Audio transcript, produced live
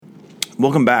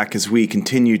Welcome back as we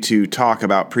continue to talk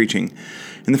about preaching.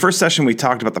 In the first session, we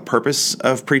talked about the purpose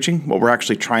of preaching, what we're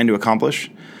actually trying to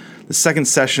accomplish. The second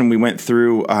session, we went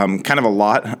through kind of a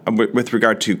lot with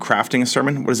regard to crafting a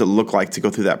sermon. What does it look like to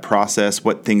go through that process?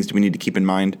 What things do we need to keep in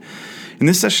mind? In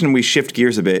this session, we shift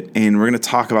gears a bit, and we're going to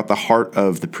talk about the heart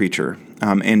of the preacher,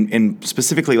 and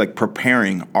specifically like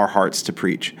preparing our hearts to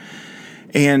preach.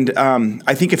 And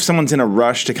I think if someone's in a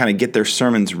rush to kind of get their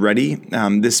sermons ready,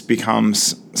 this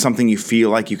becomes something you feel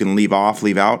like you can leave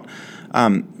out.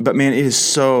 But man, it is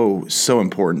so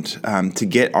important to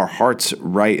get our hearts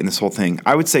right in this whole thing.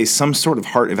 I would say some sort of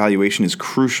heart evaluation is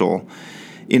crucial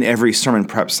in every sermon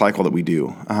prep cycle that we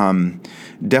do.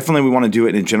 Definitely we want to do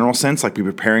it in a general sense, like we're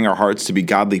preparing our hearts to be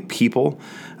godly people.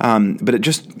 But it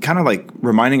just kind of like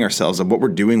reminding ourselves of what we're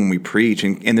doing when we preach.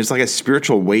 And there's like a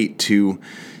spiritual weight to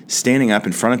standing up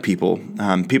in front of people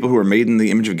who are made in the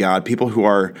image of God, people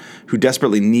who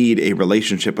desperately need a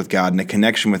relationship with God and a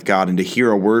connection with God and to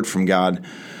hear a word from God.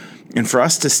 And for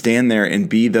us to stand there and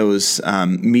be those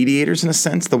mediators in a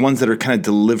sense, the ones that are kind of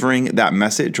delivering that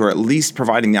message or at least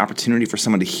providing the opportunity for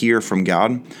someone to hear from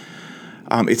God,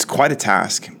 it's quite a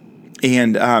task.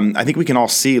 And I think we can all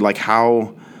see like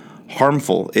how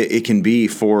harmful it can be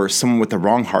for someone with the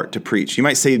wrong heart to preach. You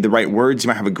might say the right words, you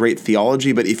might have a great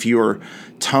theology, but if your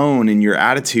tone and your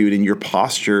attitude and your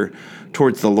posture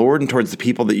towards the Lord and towards the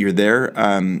people that you're there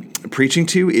preaching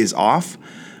to is off,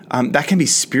 that can be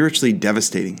spiritually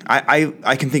devastating.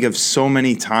 I can think of so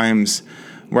many times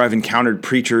where I've encountered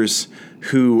preachers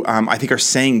who I think are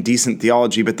saying decent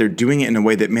theology, but they're doing it in a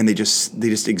way that, man, they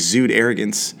just exude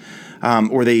arrogance.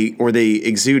 Or they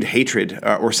exude hatred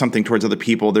or something towards other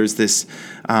people. There's this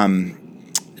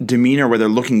demeanor where they're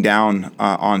looking down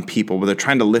on people, where they're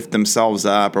trying to lift themselves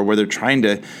up, or where they're trying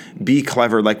to be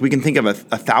clever. Like we can think of a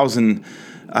thousand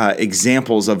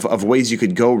examples of ways you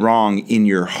could go wrong in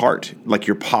your heart, like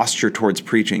your posture towards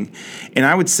preaching. And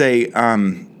I would say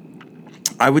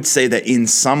that in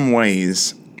some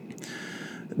ways,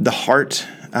 the heart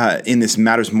in this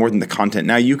matters more than the content.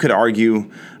 Now, you could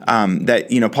argue that,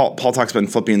 Paul talks about in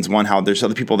Philippians 1 how there's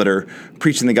other people that are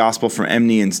preaching the gospel from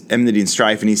enmity and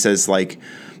strife, and he says like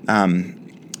whatever.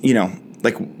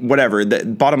 The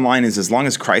bottom line is, as long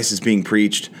as Christ is being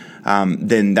preached,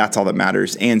 then that's all that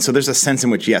matters. And so there's a sense in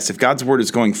which, yes, if God's word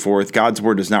is going forth, God's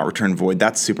word does not return void.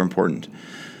 That's super important.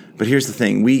 But here's the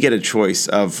thing: we get a choice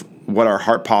of what our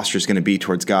heart posture is going to be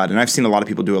towards God. And I've seen a lot of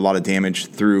people do a lot of damage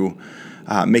through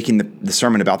making the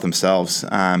sermon about themselves,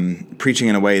 preaching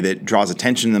in a way that draws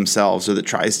attention to themselves or that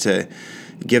tries to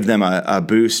give them a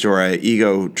boost or an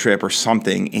ego trip or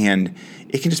something, and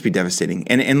it can just be devastating.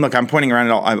 And look, I'm pointing around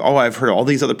at all. I've heard all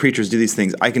these other preachers do these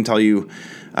things. I can tell you,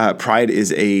 pride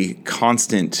is a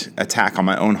constant attack on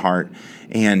my own heart,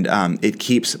 and it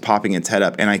keeps popping its head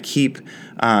up, and I keep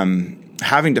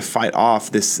having to fight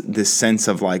off this sense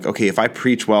of like, okay, if I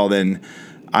preach well, then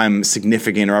I'm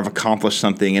significant or I've accomplished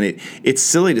something. And it's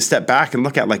silly to step back and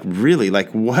look at like, really, like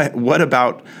what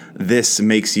about this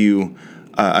makes you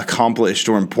accomplished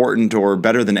or important or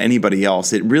better than anybody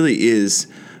else? It really is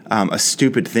a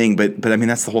stupid thing. But I mean,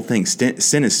 that's the whole thing.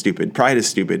 Sin is stupid. Pride is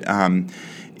stupid.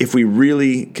 If we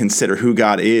really consider who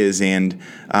God is and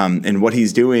what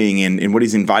he's doing and what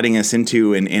he's inviting us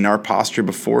into and our posture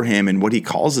before him and what he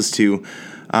calls us to,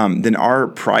 then our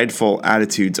prideful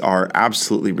attitudes are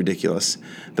absolutely ridiculous,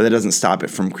 but that doesn't stop it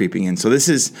from creeping in. So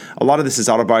a lot of this is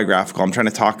autobiographical. I'm trying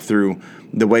to talk through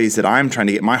the ways that I'm trying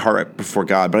to get my heart right before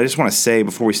God. But I just want to say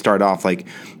before we start off, like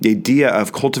the idea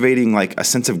of cultivating like a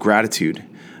sense of gratitude,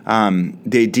 the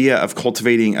idea of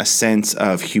cultivating a sense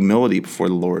of humility before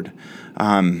the Lord,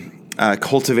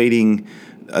 cultivating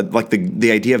like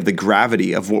the idea of the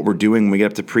gravity of what we're doing when we get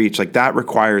up to preach, like that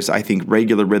requires, I think,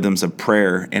 regular rhythms of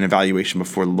prayer and evaluation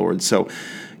before the Lord. So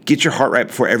get your heart right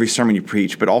before every sermon you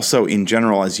preach, but also in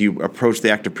general, as you approach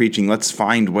the act of preaching, let's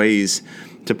find ways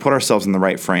to put ourselves in the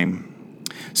right frame.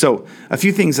 So a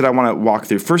few things that I want to walk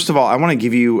through. First of all, I want to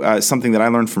give you something that I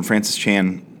learned from Francis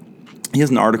Chan. He has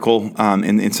an article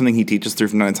and something he teaches through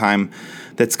from time to time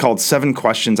that's called 7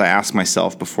 Questions I Ask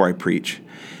Myself Before I Preach.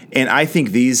 And I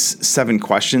think these 7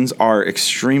 questions are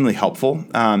extremely helpful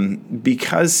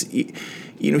because,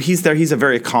 he's a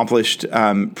very accomplished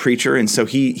preacher. And so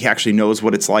he actually knows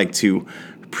what it's like to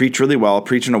preach really well,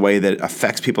 preach in a way that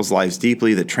affects people's lives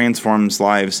deeply, that transforms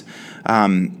lives,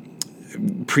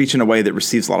 preach in a way that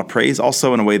receives a lot of praise,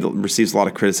 also in a way that receives a lot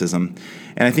of criticism.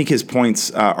 And I think his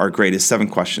points are great. His 7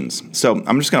 questions. So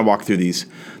I'm just going to walk through these.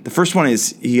 The first one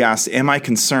is, he asks, am I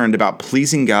concerned about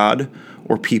pleasing God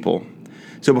or people?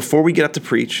 So before we get up to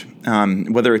preach,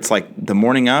 whether it's like the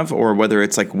morning of or whether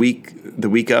it's like the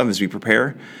week of as we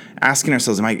prepare, asking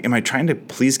ourselves, am I trying to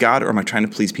please God or am I trying to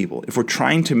please people? If we're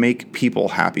trying to make people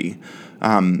happy,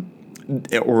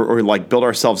 or like build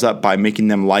ourselves up by making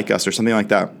them like us or something like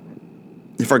that,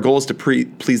 if our goal is to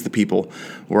please the people,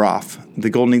 we're off. The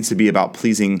goal needs to be about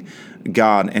pleasing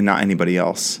God and not anybody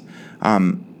else.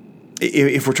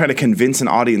 If we're trying to convince an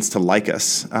audience to like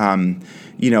us, 1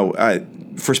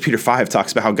 Peter 5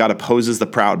 talks about how God opposes the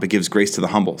proud but gives grace to the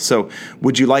humble. So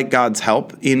would you like God's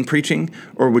help in preaching,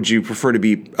 or would you prefer to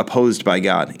be opposed by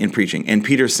God in preaching? And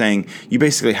Peter's saying you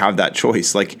basically have that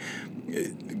choice. Like,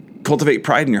 cultivate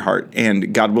pride in your heart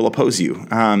and God will oppose you.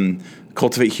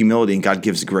 Cultivate humility and God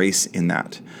gives grace in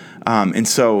that. And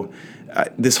so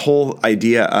this whole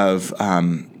idea of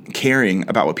caring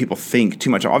about what people think too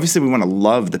much. Obviously, we want to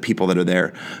love the people that are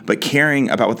there, but caring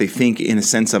about what they think in a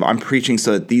sense of I'm preaching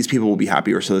so that these people will be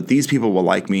happy or so that these people will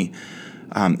like me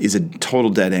is a total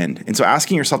dead end. And so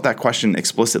asking yourself that question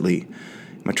explicitly,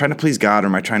 am I trying to please God or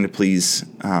am I trying to please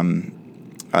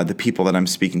the people that I'm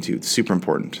speaking to? It's super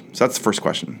important. So that's the first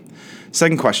question.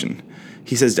 Second question,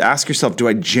 he says to ask yourself, do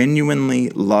I genuinely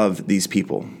love these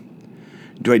people?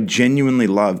 Do I genuinely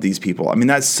love these people? I mean,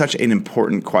 that's such an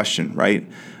important question, right?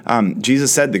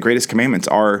 Jesus said the greatest commandments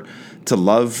are to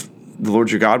love the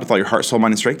Lord your God with all your heart, soul,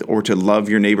 mind, and strength, or to love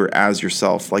your neighbor as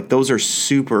yourself. Like, those are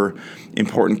super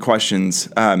important questions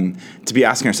to be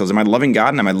asking ourselves. Am I loving God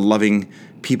and am I loving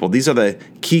people? These are the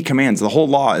key commands. The whole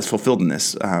law is fulfilled in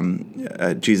this,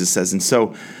 Jesus says. And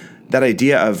so that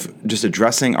idea of just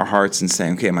addressing our hearts and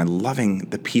saying, okay, am I loving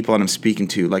the people that I'm speaking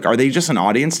to? Like, are they just an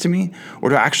audience to me? Or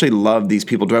do I actually love these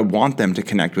people? Do I want them to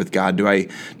connect with God? Do I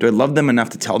love them enough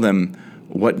to tell them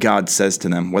what God says to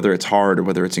them, whether it's hard or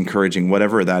whether it's encouraging,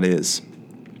 whatever that is?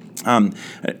 A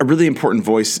really important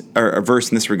verse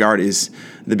in this regard is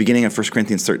the beginning of 1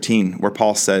 Corinthians 13, where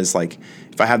Paul says, like,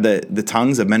 if I have the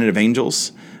tongues of men and of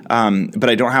angels, but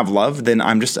I don't have love, then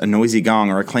I'm just a noisy gong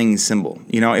or a clanging cymbal.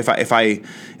 You know, if I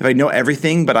know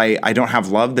everything, but I don't have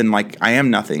love, then like I am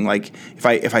nothing. Like if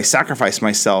I sacrifice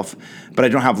myself, but I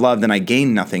don't have love, then I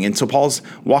gain nothing. And so Paul's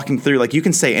walking through, like, you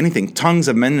can say anything, tongues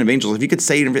of men and of angels. If you could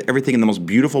say everything in the most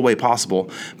beautiful way possible,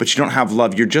 but you don't have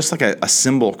love, you're just like a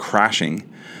cymbal crashing.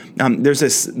 There's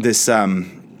this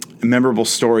memorable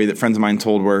story that friends of mine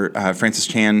told where Francis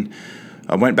Chan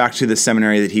went back to the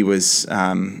seminary that he was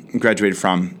graduated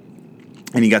from,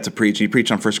 and he got to preach. He preached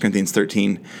on 1 Corinthians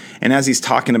 13. And as he's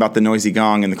talking about the noisy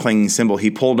gong and the clanging cymbal, he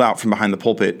pulled out from behind the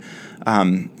pulpit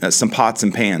some pots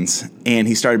and pans, and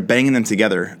he started banging them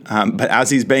together. But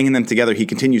as he's banging them together, he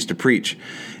continues to preach.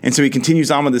 And so he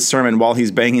continues on with his sermon while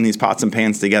he's banging these pots and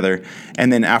pans together.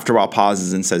 And then after a while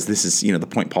pauses and says, this is, the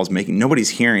point Paul's making. Nobody's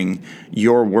hearing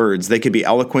your words. They could be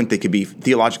eloquent. They could be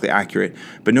theologically accurate,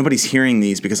 but nobody's hearing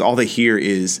these because all they hear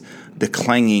is the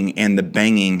clanging and the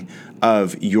banging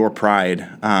of your pride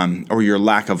or your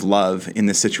lack of love in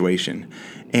this situation.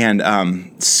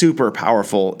 And super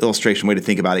powerful illustration, way to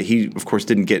think about it. He, of course,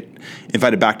 didn't get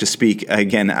invited back to speak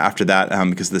again after that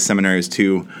because the seminary is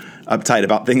too uptight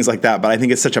about things like that. But I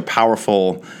think it's such a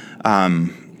powerful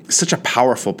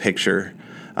picture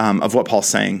of what Paul's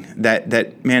saying.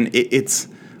 That man, it's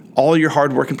all your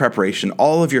hard work and preparation,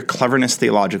 all of your cleverness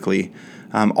theologically,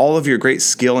 all of your great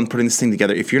skill in putting this thing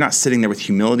together. If you're not sitting there with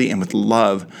humility and with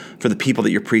love for the people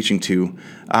that you're preaching to,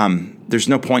 there's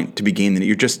no point to be gaining it.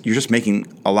 You're just making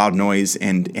a loud noise,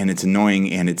 and it's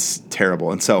annoying and it's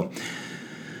terrible. And so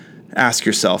ask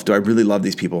yourself, do I really love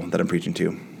these people that I'm preaching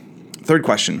to? Third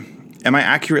question, am I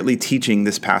accurately teaching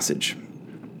this passage?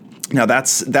 Now,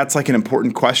 that's like an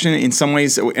important question. In some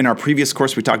ways, in our previous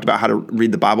course, we talked about how to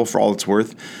read the Bible for all it's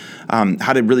worth,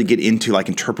 how to really get into like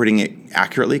interpreting it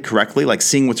accurately, correctly, like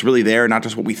seeing what's really there, not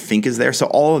just what we think is there. So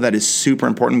all of that is super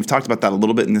important. We've talked about that a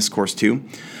little bit in this course too.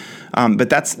 But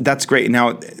that's great.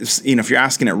 Now, if you're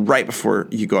asking it right before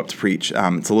you go up to preach,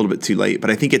 it's a little bit too late. But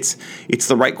I think it's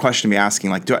the right question to be asking.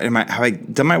 Like, have I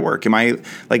done my work? Am I,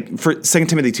 like, for 2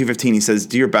 Timothy 2:15, he says,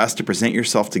 "Do your best to present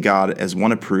yourself to God as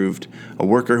one approved, a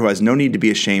worker who has no need to be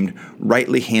ashamed,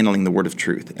 rightly handling the word of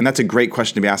truth." And that's a great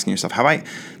question to be asking yourself. Have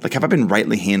I been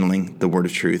rightly handling the word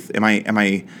of truth? Am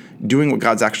I doing what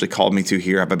God's actually called me to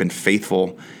here? Have I been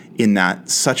faithful in that?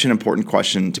 Such an important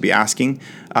question to be asking.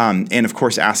 And of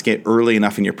course, ask it early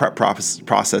enough in your prep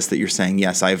process that you're saying,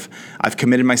 yes, I've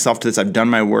committed myself to this. I've done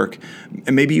my work.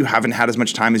 And maybe you haven't had as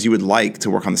much time as you would like to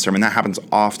work on the sermon. That happens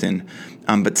often.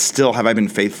 But still, have I been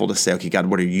faithful to say, okay, God,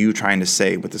 what are you trying to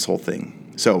say with this whole thing?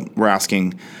 So we're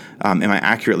asking, am I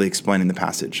accurately explaining the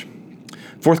passage?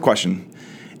 Fourth question,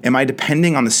 am I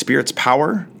depending on the Spirit's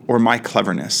power or my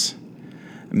cleverness?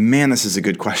 Man, this is a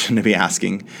good question to be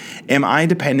asking. Am I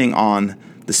depending on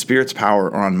the Spirit's power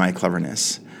or on my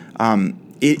cleverness?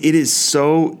 It is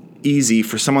so easy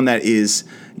for someone that is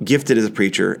gifted as a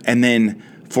preacher, and then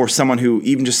for someone who,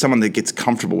 even just someone that gets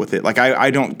comfortable with it. Like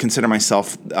I don't consider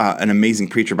myself an amazing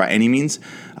preacher by any means,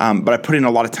 but I put in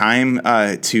a lot of time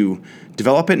to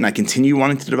develop it, and I continue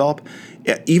wanting to develop.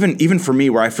 Even for me,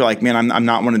 where I feel like, man, I'm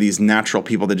not one of these natural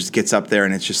people that just gets up there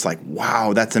and it's just like,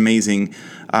 wow, that's amazing.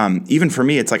 Even for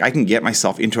me, it's like I can get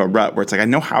myself into a rut where it's like I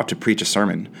know how to preach a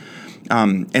sermon.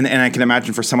 And I can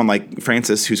imagine for someone like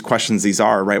Francis, whose questions these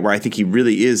are, right, where I think he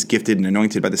really is gifted and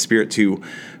anointed by the Spirit to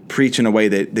preach in a way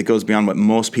that goes beyond what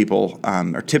most people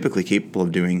are typically capable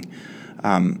of doing.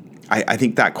 I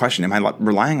think that question, am I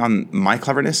relying on my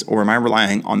cleverness or am I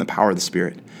relying on the power of the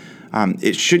Spirit?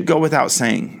 It should go without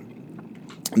saying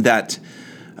that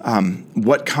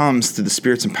what comes through the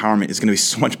Spirit's empowerment is going to be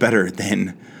so much better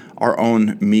than our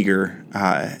own meager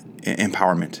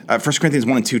empowerment. 1 Corinthians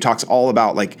 1 and 2 talks all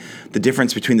about like the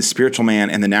difference between the spiritual man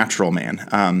and the natural man,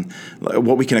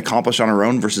 what we can accomplish on our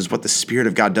own versus what the Spirit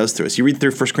of God does through us. You read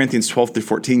through 1 Corinthians 12 through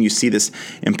 14, you see this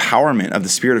empowerment of the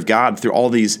Spirit of God through all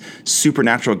these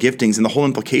supernatural giftings, and the whole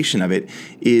implication of it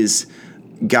is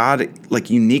God like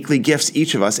uniquely gifts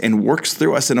each of us and works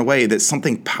through us in a way that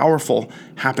something powerful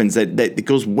happens that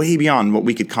goes way beyond what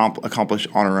we could accomplish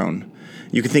on our own.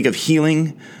 You can think of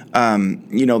healing,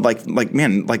 like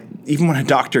even when a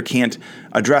doctor can't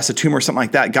address a tumor or something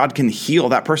like that, God can heal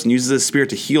that person, uses His Spirit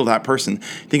to heal that person.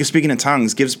 Think of speaking in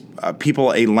tongues, gives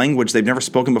people a language they've never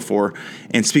spoken before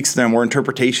and speaks to them, or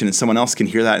interpretation, and someone else can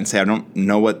hear that and say, I don't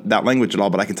know what that language at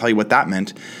all, but I can tell you what that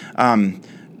meant.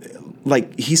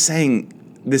 Like he's saying,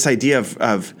 this idea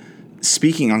of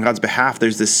speaking on God's behalf,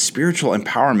 there's this spiritual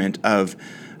empowerment of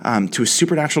to a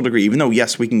supernatural degree, even though,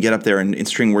 yes, we can get up there and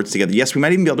string words together. Yes, we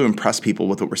might even be able to impress people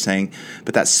with what we're saying,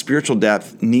 but that spiritual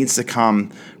depth needs to come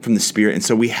from the Spirit. And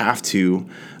so we have to,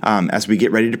 as we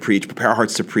get ready to preach, prepare our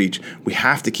hearts to preach, we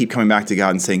have to keep coming back to God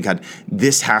and saying, God,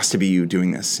 this has to be you doing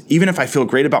this. Even if I feel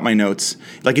great about my notes,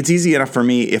 like it's easy enough for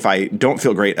me if I don't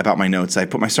feel great about my notes. I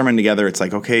put my sermon together. It's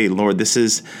like, okay, Lord, this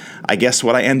is, I guess,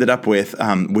 what I ended up with.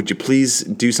 Would you please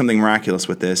do something miraculous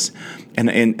with this? And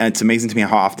it's amazing to me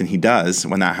how often He does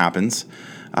when that happens.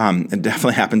 It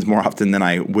definitely happens more often than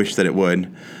I wish that it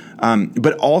would.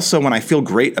 But also when I feel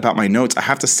great about my notes, I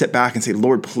have to sit back and say,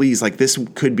 Lord, please, like this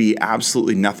could be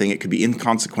absolutely nothing. It could be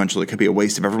inconsequential. It could be a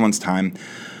waste of everyone's time.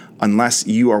 Unless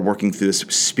you are working through this,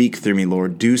 speak through me,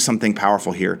 Lord. Do something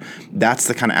powerful here. That's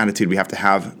the kind of attitude we have to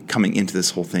have coming into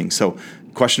this whole thing. So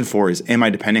question 4 is, am I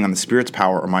depending on the Spirit's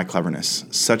power or my cleverness?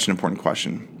 Such an important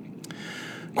question.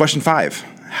 Question 5,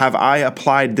 have I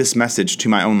applied this message to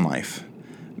my own life?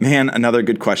 Man, another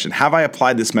good question. Have I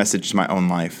applied this message to my own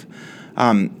life?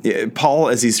 Paul,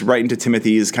 as he's writing to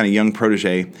Timothy, his kind of young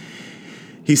protege,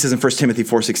 he says in 1 Timothy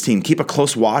 4:16, keep a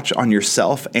close watch on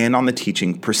yourself and on the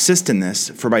teaching. Persist in this,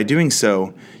 for by doing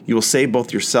so, you will save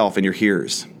both yourself and your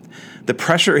hearers. The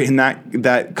pressure in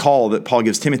that call that Paul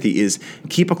gives Timothy is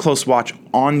keep a close watch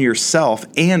on yourself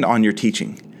and on your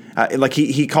teaching. Like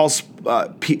he calls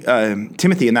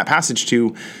Timothy in that passage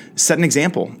to set an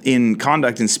example in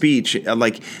conduct and speech.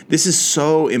 Like this is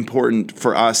so important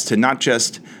for us to not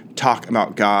just talk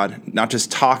about God, not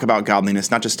just talk about godliness,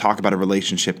 not just talk about a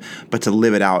relationship, but to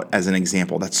live it out as an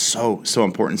example. That's so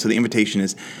important. So the invitation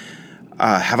is,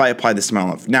 have I applied this to my own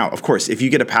life? Now, of course, if you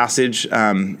get a passage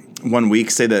one week,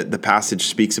 say that the passage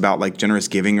speaks about like generous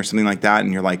giving or something like that,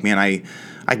 and you're like, man,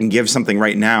 I can give something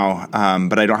right now,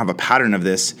 but I don't have a pattern of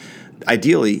this.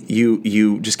 Ideally,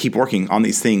 you just keep working on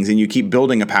these things and you keep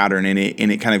building a pattern, and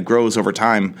it kind of grows over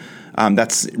time.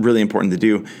 That's really important to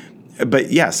do.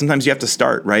 But yeah, sometimes you have to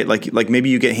start, right? Like maybe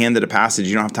you get handed a passage,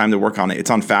 you don't have time to work on it.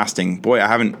 It's on fasting. Boy, I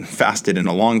haven't fasted in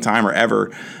a long time or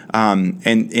ever.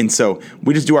 And so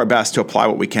we just do our best to apply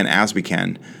what we can as we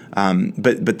can.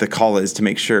 But the call is to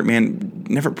make sure, man,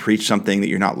 never preach something that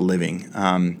you're not living.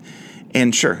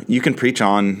 And sure, you can preach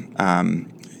on,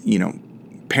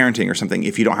 parenting or something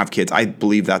if you don't have kids. I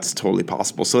believe that's totally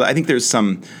possible. So I think there's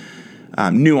some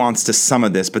nuance to some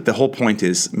of this, but the whole point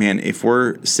is, man, if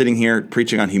we're sitting here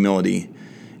preaching on humility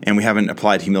and we haven't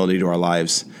applied humility to our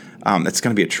lives, it's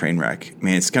going to be a train wreck.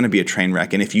 Man, it's going to be a train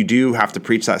wreck. And if you do have to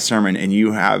preach that sermon and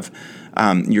you have,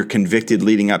 you're convicted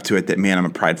leading up to it that, man, I'm a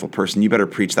prideful person, you better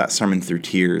preach that sermon through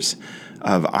tears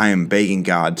of, I am begging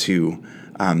God to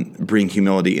bring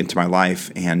humility into my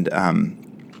life. And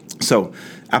so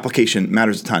application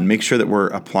matters a ton. Make sure that we're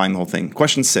applying the whole thing.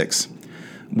 Question 6.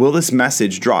 Will this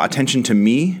message draw attention to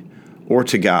me or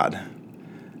to God?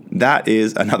 That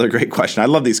is another great question. I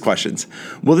love these questions.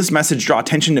 Will this message draw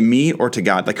attention to me or to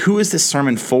God? Like, who is this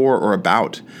sermon for or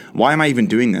about? Why am I even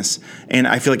doing this? And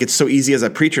I feel like it's so easy as a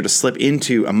preacher to slip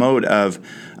into a mode of,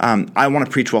 I want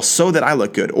to preach well so that I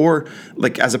look good. Or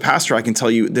like as a pastor, I can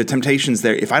tell you the temptations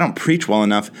there. If I don't preach well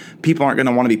enough, people aren't going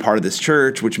to want to be part of this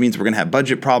church, which means we're going to have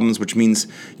budget problems, which means,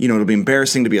 it'll be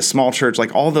embarrassing to be a small church.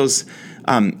 Like all those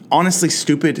honestly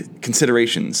stupid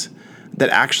considerations that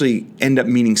actually end up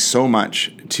meaning so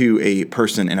much to a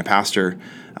person and a pastor.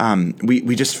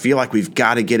 We just feel like we've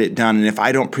got to get it done. And if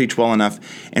I don't preach well enough,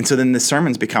 and so then the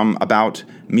sermons become about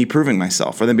me proving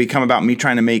myself, or they become about me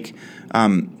trying to make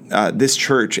this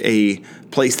church a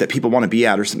place that people want to be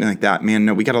at or something like that. Man,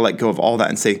 no, we got to let go of all that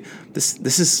and say,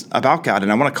 this is about God,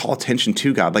 and I want to call attention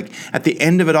to God. Like at the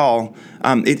end of it all,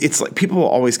 it's like people will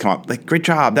always come up like, great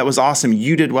job, that was awesome,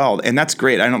 you did well, and that's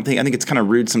great. I think it's kind of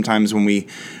rude sometimes when we,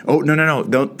 no,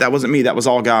 that wasn't me, that was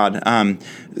all God.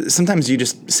 Sometimes you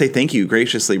just say thank you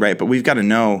graciously, right? But we've got to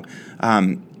know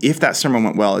if that sermon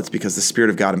went well, it's because the Spirit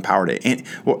of God empowered it.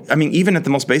 And even at the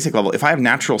most basic level, if I have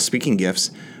natural speaking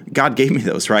gifts, God gave me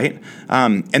those, right?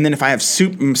 And then if I have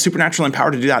supernatural and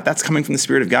power to do that, that's coming from the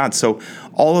Spirit of God. So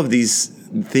all of these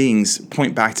things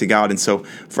point back to God. And so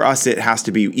for us, it has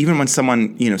to be, even when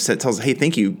someone, tells us, hey,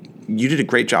 thank you, you did a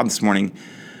great job this morning.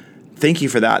 Thank you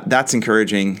for that. That's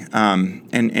encouraging.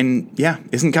 And yeah,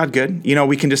 isn't God good?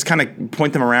 We can just kind of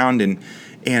point them around.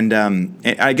 And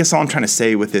I guess all I'm trying to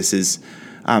say with this is,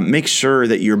 make sure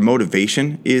that your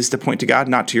motivation is to point to God,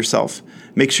 not to yourself.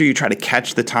 Make sure you try to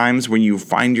catch the times when you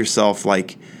find yourself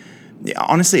like,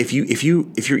 honestly, if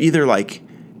you're either like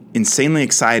insanely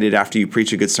excited after you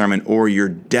preach a good sermon, or you're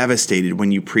devastated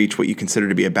when you preach what you consider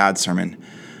to be a bad sermon.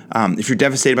 If you're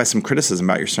devastated by some criticism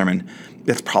about your sermon,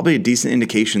 that's probably a decent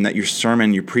indication that your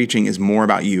sermon, your preaching is more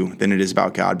about you than it is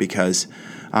about God, because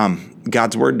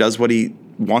God's word does what he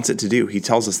wants it to do. He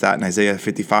tells us that in Isaiah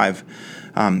 55.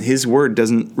 His word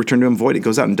doesn't return to him void. It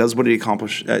goes out and does what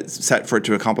it set for it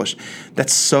to accomplish.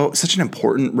 That's such an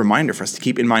important reminder for us to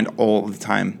keep in mind all the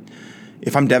time.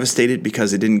 If I'm devastated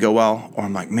because it didn't go well, or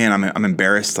I'm like, man, I'm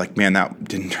embarrassed, like, man, that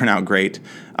didn't turn out great.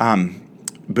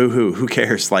 Boo-hoo, who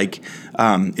cares? Like,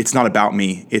 it's not about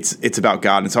me. It's about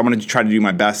God. And so I'm going to try to do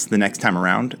my best the next time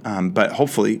around. But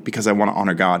hopefully because I want to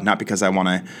honor God, not because I want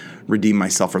to redeem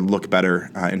myself or look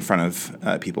better in front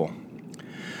of people.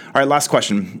 All right, last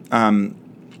question.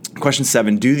 Question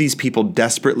 7, do these people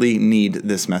desperately need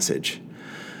this message?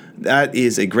 That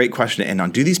is a great question to end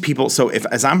on. Do these people, so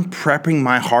as I'm prepping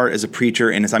my heart as a preacher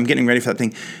and as I'm getting ready for that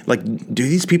thing, like, do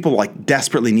these people like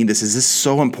desperately need this? Is this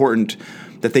so important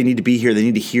that they need to be here? They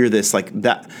need to hear this? Like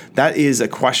that is a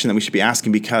question that we should be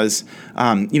asking, because,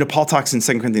 Paul talks in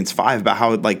 2 Corinthians 5 about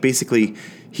how like basically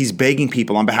he's begging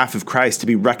people on behalf of Christ to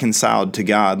be reconciled to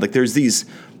God. Like there's these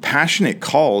passionate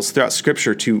calls throughout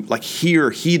Scripture to like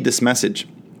heed this message.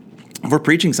 If we're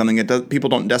preaching something that people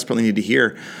don't desperately need to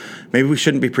hear, maybe we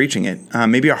shouldn't be preaching it.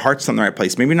 Maybe our heart's not in the right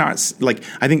place. Maybe not. Like,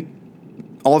 I think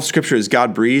all of Scripture is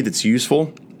God-breathed. It's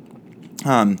useful.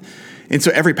 And so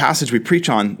every passage we preach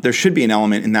on, there should be an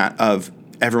element in that of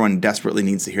everyone desperately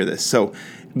needs to hear this. So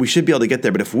we should be able to get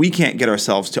there. But if we can't get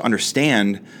ourselves to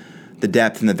understand the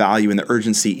depth and the value and the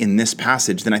urgency in this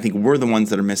passage, then I think we're the ones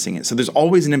that are missing it. So there's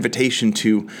always an invitation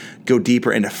to go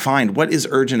deeper and to find what is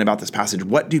urgent about this passage.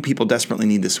 What do people desperately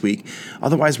need this week?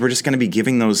 Otherwise, we're just going to be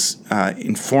giving those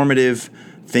informative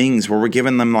things where we're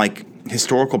giving them like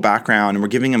historical background and we're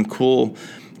giving them cool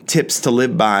tips to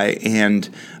live by. And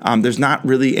there's not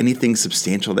really anything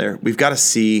substantial there. We've got to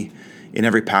see in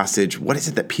every passage, what is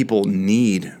it that people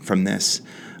need from this?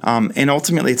 And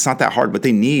ultimately, it's not that hard. What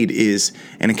they need is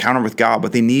an encounter with God.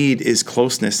 What they need is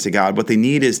closeness to God. What they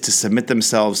need is to submit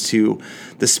themselves to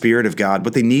the Spirit of God.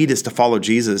 What they need is to follow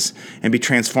Jesus and be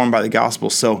transformed by the gospel.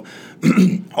 So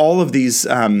all of these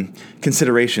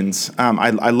considerations,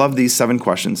 I love these 7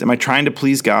 questions. Am I trying to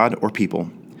please God or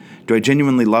people? Do I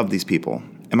genuinely love these people?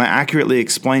 Am I accurately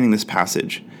explaining this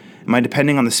passage? Am I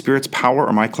depending on the Spirit's power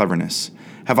or my cleverness?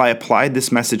 Have I applied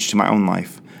this message to my own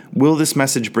life? Will this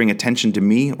message bring attention to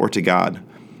me or to God?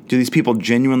 Do these people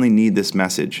genuinely need this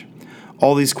message?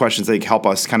 All these questions, they help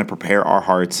us kind of prepare our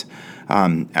hearts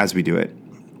as we do it.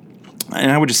 And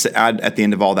I would just add at the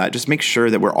end of all that, just make sure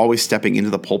that we're always stepping into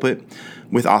the pulpit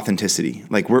with authenticity.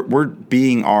 Like we're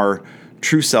being our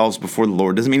true selves before the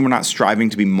Lord. Doesn't mean we're not striving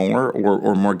to be more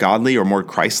or more godly or more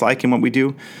Christ-like in what we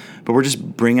do, but we're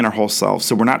just bringing our whole selves.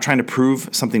 So we're not trying to prove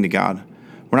something to God.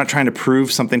 We're not trying to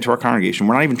prove something to our congregation.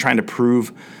 We're not even trying to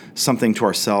prove something to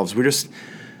ourselves. We're just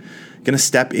going to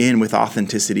step in with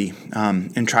authenticity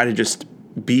and try to just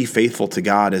be faithful to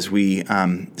God as we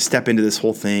step into this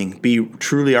whole thing, be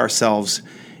truly ourselves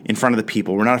in front of the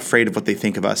people. We're not afraid of what they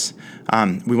think of us.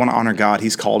 We want to honor God.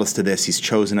 He's called us to this. He's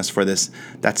chosen us for this.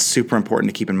 That's super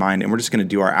important to keep in mind, and we're just going to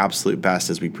do our absolute best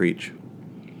as we preach.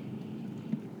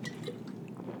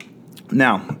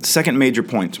 Now, second major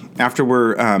point, after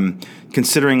we're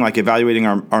considering like evaluating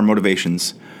our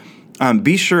motivations,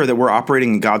 be sure that we're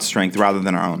operating in God's strength rather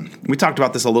than our own. We talked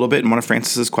about this a little bit in one of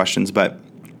Francis's questions, but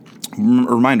a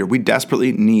reminder, we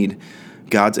desperately need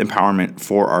God's empowerment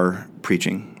for our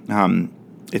preaching.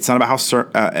 It's not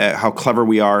about how clever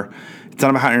we are. It's not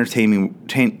about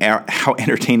how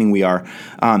entertaining we are.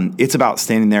 It's about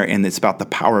standing there, and it's about the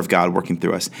power of God working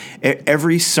through us.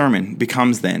 Every sermon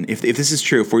becomes then, if this is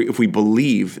true, if we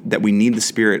believe that we need the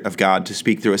Spirit of God to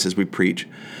speak through us as we preach,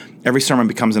 every sermon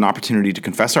becomes an opportunity to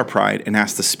confess our pride and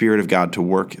ask the Spirit of God to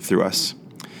work through us.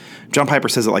 John Piper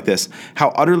says it like this: how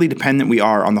utterly dependent we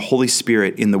are on the Holy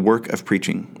Spirit in the work of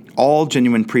preaching. All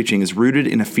genuine preaching is rooted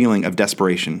in a feeling of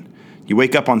desperation. You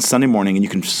wake up on Sunday morning and you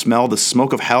can smell the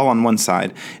smoke of hell on one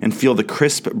side and feel the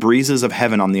crisp breezes of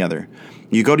heaven on the other.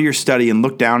 You go to your study and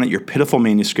look down at your pitiful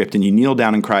manuscript and you kneel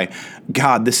down and cry,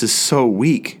 God, this is so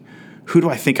weak. Who do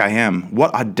I think I am?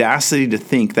 What audacity to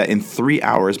think that in 3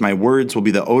 hours my words will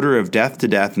be the odor of death to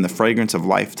death and the fragrance of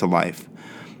life to life.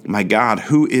 My God,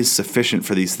 who is sufficient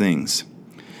for these things?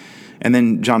 And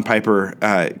then John Piper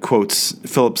quotes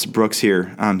Phillips Brooks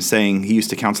here, saying, he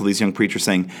used to counsel these young preachers,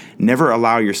 saying, never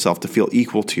allow yourself to feel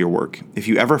equal to your work. If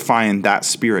you ever find that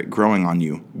spirit growing on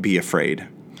you, be afraid.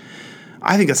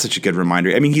 I think that's such a good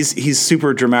reminder. I mean, he's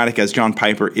super dramatic as John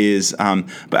Piper is,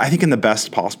 but I think in the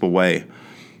best possible way.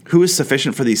 Who is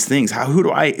sufficient for these things? Who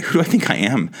do I think I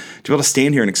am to be able to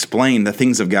stand here and explain the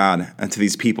things of God to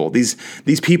these people? These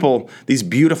people, these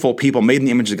beautiful people made in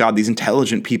the image of God, these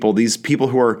intelligent people, these people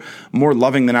who are more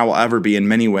loving than I will ever be in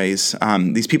many ways,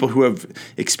 these people who have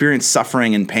experienced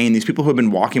suffering and pain, these people who have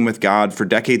been walking with God for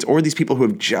decades, or these people who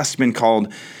have just been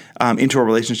called into a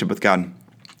relationship with God.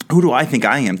 Who do I think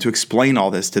I am to explain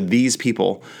all this to these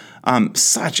people?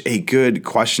 Such a good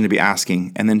question to be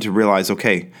asking, and then to realize,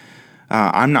 okay,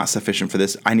 I'm not sufficient for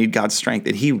this. I need God's strength.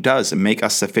 And he does make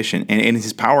us sufficient. And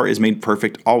his power is made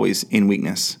perfect always in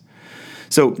weakness.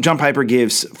 So John Piper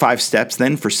gives 5 steps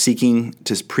then for seeking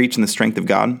to preach in the strength of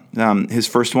God. His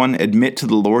first one, admit to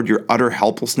the Lord your utter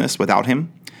helplessness without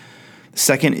him. The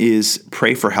second is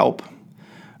pray for help.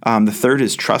 The third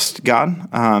is trust God.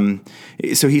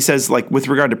 So he says, like, with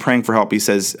regard to praying for help, he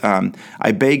says,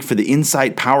 I beg for the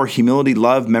insight, power, humility,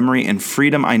 love, memory, and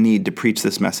freedom I need to preach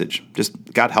this message.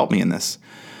 Just, God, help me in this.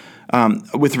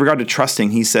 With regard to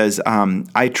trusting, he says,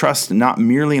 I trust not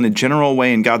merely in a general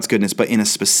way in God's goodness, but in a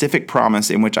specific promise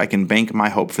in which I can bank my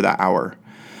hope for that hour.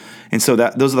 And so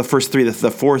those are the first 3.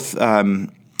 The fourth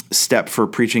step for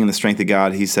preaching in the strength of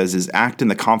God, he says, is act in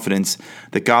the confidence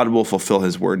that God will fulfill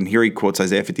his word. And here he quotes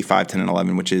Isaiah 55, 10 and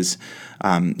 11, which is,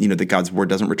 that God's word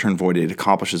doesn't return void. It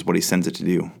accomplishes what he sends it to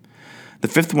do. The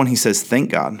fifth one, he says,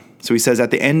 thank God. So he says,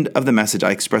 at the end of the message,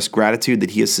 I express gratitude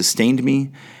that he has sustained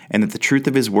me and that the truth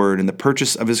of his word and the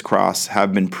purchase of his cross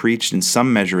have been preached in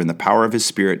some measure in the power of his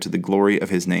Spirit to the glory of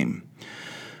his name.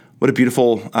 What a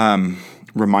beautiful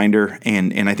reminder,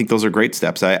 and I think those are great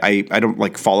steps. I don't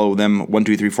like follow them 1,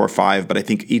 2, 3, 4, 5, but I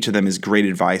think each of them is great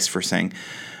advice for saying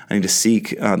I need to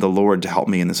seek the Lord to help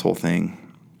me in this whole thing.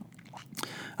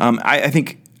 I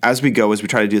think as we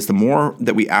try to do this, the more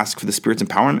that we ask for the Spirit's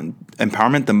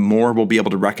empowerment, the more we'll be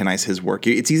able to recognize his work.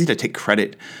 It's easy to take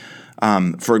credit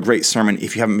for a great sermon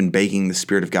if you haven't been begging the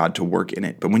Spirit of God to work in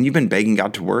it. But when you've been begging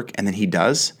God to work and then he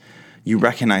does, you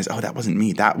recognize, oh, that wasn't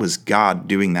me. That was God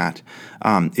doing that.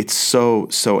 It's so,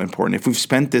 so important. If we've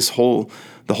spent the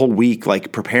whole week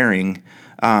like preparing,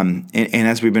 and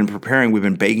as we've been preparing, we've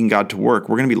been begging God to work,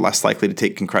 we're going to be less likely to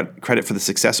take credit for the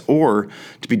success or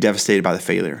to be devastated by the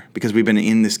failure, because we've been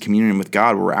in this communion with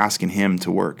God where we're asking him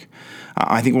to work.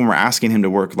 I think when we're asking him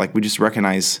to work, like, we just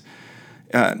recognize,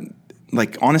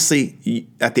 like, honestly,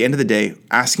 at the end of the day,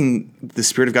 asking the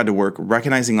Spirit of God to work,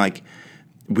 recognizing, like,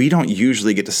 we don't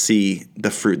usually get to see the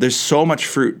fruit. There's so much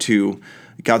fruit to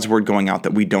God's word going out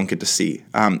that we don't get to see.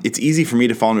 It's easy for me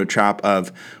to fall into a trap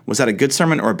of, was that a good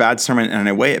sermon or a bad sermon? And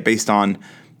I weigh it based on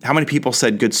how many people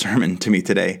said good sermon to me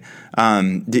today.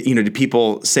 Did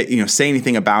people say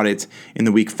anything about it in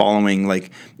the week following,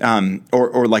 like,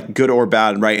 or like good or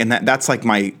bad, right? And that's like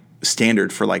my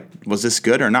standard for, like, was this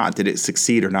good or not? Did it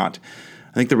succeed or not?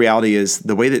 I think the reality is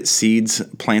the way that seeds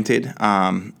planted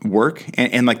work,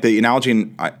 and like the analogy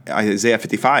in Isaiah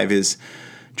 55 is,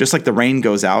 Just like the rain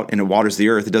goes out and it waters the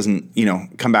earth, it doesn't,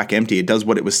 come back empty. It does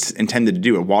what it was intended to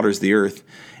do. It waters the earth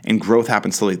and growth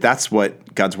happens slowly. That's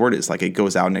what God's word is. Like, it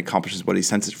goes out and it accomplishes what he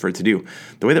sends it for it to do.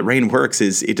 The way that rain works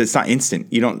is it's not instant.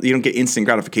 You don't get instant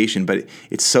gratification, but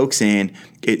it soaks in,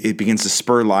 it begins to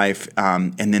spur life,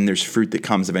 and then there's fruit that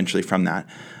comes eventually from that.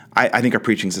 I think our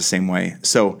preaching is the same way.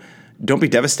 So don't be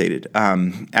devastated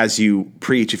as you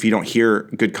preach if you don't hear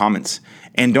good comments.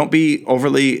 And don't be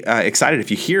overly excited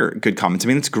if you hear good comments. I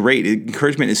mean, it's great.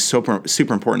 Encouragement is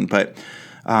super important, but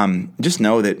just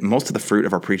know that most of the fruit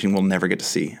of our preaching we'll never get to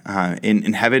see.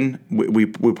 In heaven, we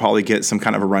probably get some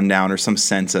kind of a rundown or some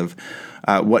sense of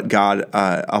what God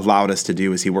allowed us to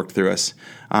do as he worked through us.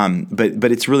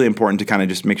 But it's really important to kind of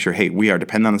just make sure, hey, we are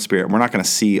dependent on the Spirit. We're not going to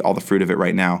see all the fruit of it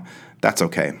right now. That's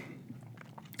okay.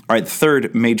 All right, the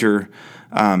third major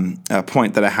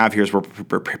point that I have here is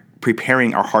we're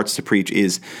preparing our hearts to preach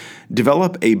is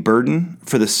develop a burden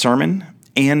for the sermon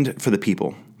and for the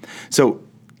people. So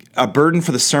a burden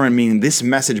for the sermon, meaning this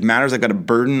message matters. I've got a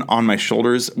burden on my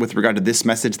shoulders with regard to this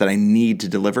message that I need to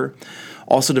deliver.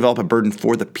 Also develop a burden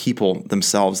for the people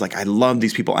themselves. Like, I love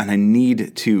these people and I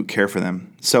need to care for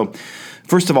them. So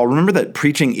first of all, remember that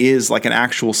preaching is like an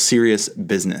actual serious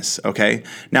business, okay?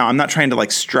 Now, I'm not trying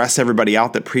to stress everybody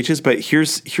out that preaches, but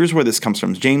here's where this comes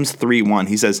from. James 3:1,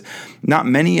 he says, "Not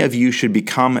many of you should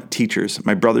become teachers,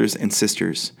 my brothers and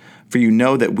sisters, for you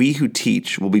know that we who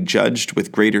teach will be judged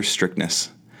with greater strictness."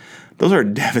 Those are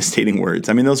devastating words.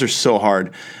 I mean, those are so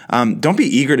hard. Don't be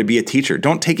eager to be a teacher.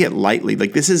 Don't take it lightly.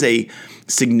 Like, this is a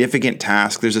significant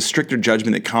task. There's a stricter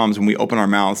judgment that comes when we open our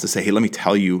mouths to say, hey, let me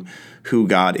tell you who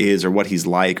God is or what he's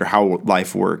like or how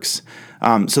life works.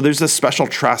 So there's a special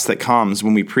trust that comes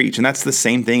when we preach. And that's the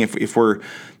same thing if we're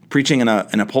preaching in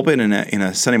a pulpit in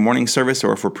a Sunday morning service,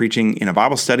 or if we're preaching in a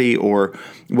Bible study, or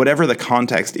whatever the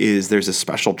context is, there's a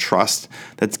special trust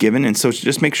that's given. And so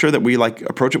just make sure that we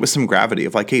approach it with some gravity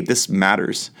of hey, this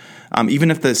matters. Even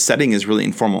if the setting is really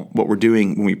informal, what we're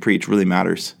doing when we preach really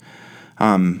matters.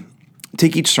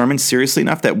 Take each sermon seriously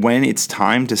enough that when it's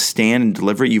time to stand and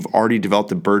deliver it, you've already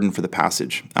developed a burden for the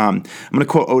passage. I'm going to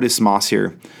quote Otis Moss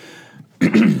here.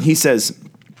 He says,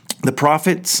 "The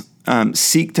prophets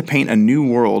seek to paint a new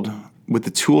world with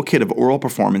the toolkit of oral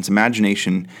performance,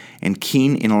 imagination, and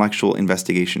keen intellectual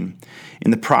investigation.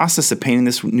 In the process of painting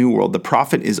this new world, the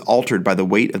prophet is altered by the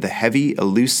weight of the heavy,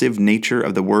 elusive nature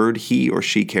of the word he or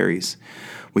she carries.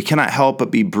 We cannot help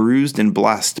but be bruised and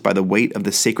blessed by the weight of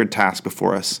the sacred task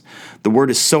before us. The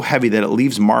word is so heavy that it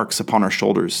leaves marks upon our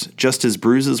shoulders, just as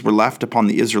bruises were left upon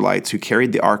the Israelites who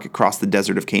carried the ark across the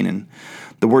desert of Canaan.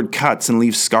 The word cuts and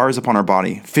leaves scars upon our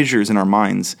body, fissures in our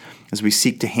minds, as we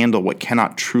seek to handle what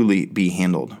cannot truly be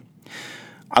handled."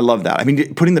 I love that. I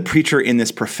mean, putting the preacher in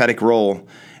this prophetic role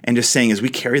and just saying, as we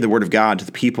carry the word of God to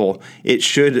the people, it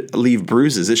should leave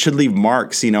bruises. It should leave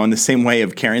marks, in the same way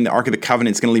of carrying the Ark of the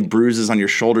Covenant. It's going to leave bruises on your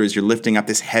shoulders. You're lifting up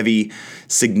this heavy,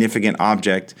 significant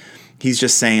object. He's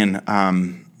just saying,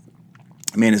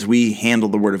 man, as we handle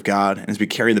the word of God and as we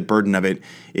carry the burden of it,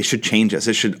 it should change us.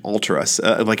 It should alter us.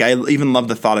 I even love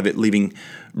the thought of it leaving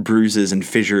bruises and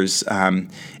fissures.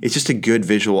 It's just a good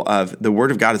visual of the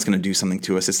word of God is going to do something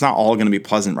to us. It's not all going to be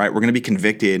pleasant, right? We're going to be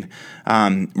convicted.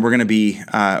 We're going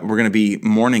to be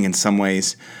mourning in some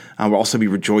ways. We'll also be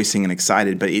rejoicing and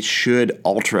excited, but it should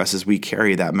alter us as we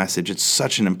carry that message. It's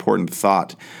such an important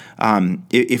thought.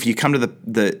 If you come to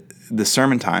the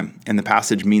sermon time and the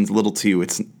passage means little to you,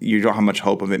 you don't have much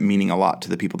hope of it meaning a lot to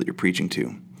the people that you're preaching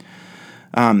to.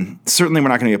 Certainly we're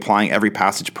not going to be applying every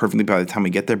passage perfectly by the time we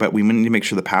get there, but we need to make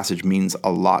sure the passage means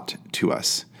a lot to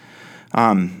us.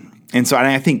 And so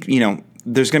I think,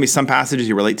 there's going to be some passages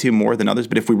you relate to more than others,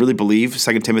 but if we really believe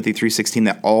 2 Timothy 3:16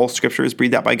 that all scripture is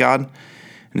breathed out by God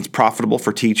and it's profitable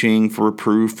for teaching, for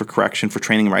reproof, for correction, for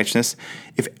training in righteousness,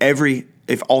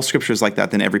 if all scripture is like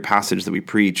that, then every passage that we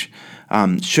preach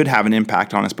should have an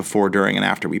impact on us before, during, and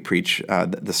after we preach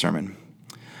the sermon.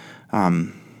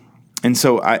 And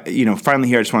so, finally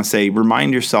here, I just want to say,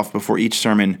 remind yourself before each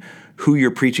sermon who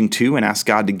you're preaching to and ask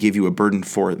God to give you a burden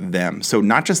for them. So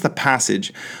not just the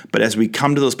passage, but as we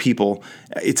come to those people,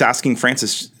 it's asking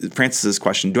Francis's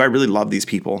question, do I really love these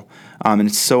people? And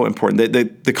it's so important.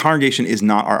 The congregation is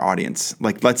not our audience.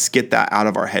 Let's get that out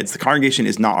of our heads. The congregation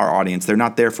is not our audience. They're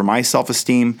not there for my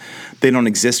self-esteem. They don't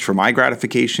exist for my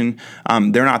gratification.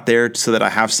 They're not there so that I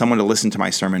have someone to listen to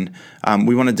my sermon.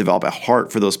 We want to develop a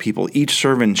heart for those people. Each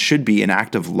sermon should be an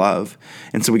act of love.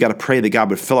 And so we got to pray that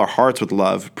God would fill our hearts with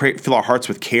love, fill our hearts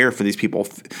with care for these people,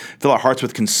 fill our hearts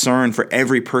with concern for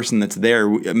every person that's there.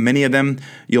 Many of them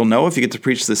you'll know if you get to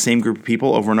preach to the same group of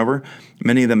people over and over.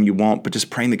 Many of them you won't, but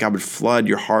just praying that God would flood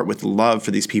your heart with love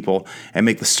for these people and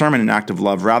make the sermon an act of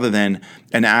love rather than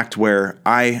an act where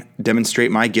I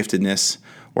demonstrate my giftedness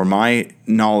or my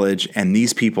knowledge, and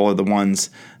these people are the ones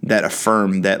that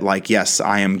affirm that, like, yes,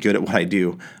 I am good at what I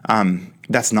do.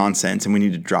 That's nonsense, and we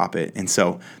need to drop it. And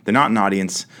so they're not an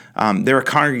audience. They're a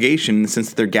congregation in the sense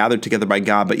that they're gathered together by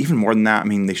God, but even more than that, I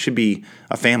mean, they should be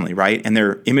a family, right? And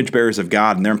they're image bearers of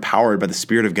God, and they're empowered by the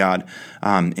Spirit of God,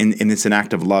 and it's an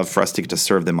act of love for us to get to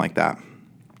serve them like that.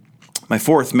 My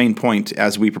fourth main point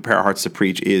as we prepare our hearts to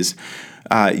preach is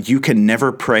you can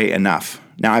never pray enough.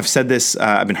 Now, I've said this,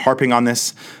 I've been harping on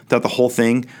this throughout the whole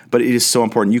thing, but it is so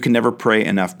important. You can never pray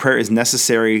enough. Prayer is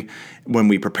necessary when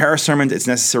we prepare our sermons. It's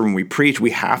necessary when we preach.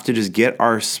 We have to just get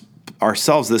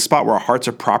ourselves to the spot where our hearts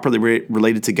are properly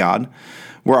related to God,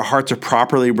 where our hearts are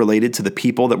properly related to the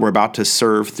people that we're about to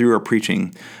serve through our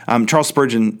preaching. Charles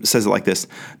Spurgeon says it like this: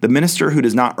 "The minister who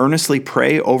does not earnestly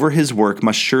pray over his work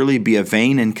must surely be a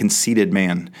vain and conceited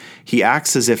man. He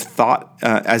acts as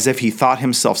if he thought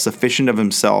himself sufficient of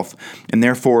himself, and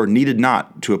therefore needed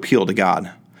not to appeal to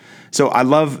God." So I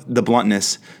love the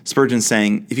bluntness. Spurgeon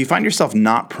saying, if you find yourself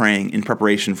not praying in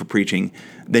preparation for preaching,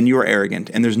 then you are arrogant,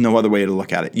 and there's no other way to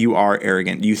look at it. You are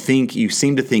arrogant. You seem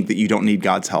to think that you don't need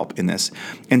God's help in this.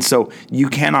 And so you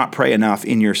cannot pray enough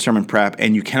in your sermon prep,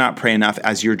 and you cannot pray enough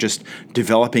as you're just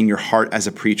developing your heart as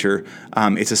a preacher.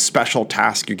 It's a special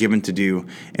task you're given to do.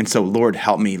 And so, Lord,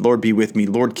 help me. Lord, be with me.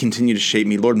 Lord, continue to shape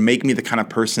me. Lord, make me the kind of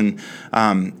person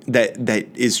that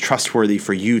is trustworthy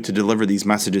for you to deliver these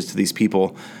messages to these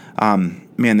people.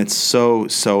 Man, that's so,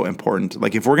 so important.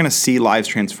 Like, if we're going to see lives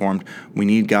transformed, we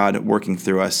need God working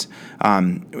through us.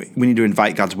 We need to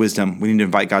invite God's wisdom. We need to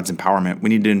invite God's empowerment. We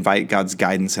need to invite God's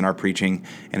guidance in our preaching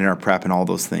and in our prep and all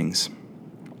those things.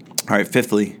 All right,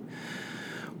 fifthly,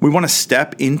 we want to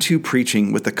step into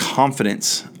preaching with the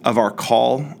confidence of our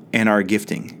call and our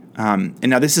gifting. And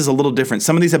now this is a little different.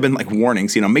 Some of these have been like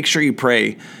warnings, make sure you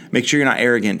pray, make sure you're not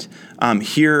arrogant.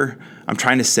 Here, I'm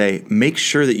trying to say, make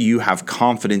sure that you have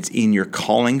confidence in your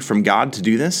calling from God to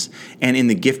do this and in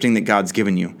the gifting that God's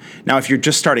given you. Now, if you're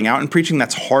just starting out in preaching,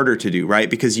 that's harder to do, right?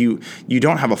 Because you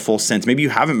don't have a full sense. Maybe you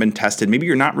haven't been tested. Maybe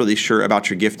you're not really sure about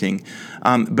your gifting.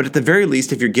 But at the very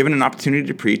least, if you're given an opportunity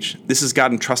to preach, this is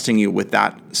God entrusting you with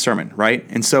that sermon, right?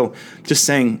 And so just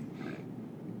saying,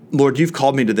 Lord, you've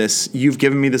called me to this. You've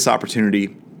given me this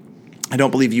opportunity. I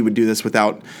don't believe you would do this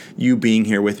without you being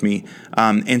here with me.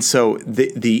 And so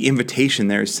the invitation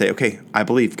there is to say, okay, I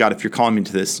believe, God, if you're calling me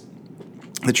to this,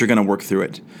 that you're going to work through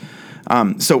it.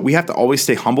 So we have to always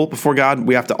stay humble before God.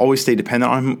 We have to always stay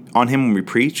dependent on him when we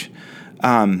preach.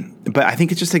 But I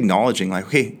think it's just acknowledging, like,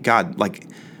 okay, God, like,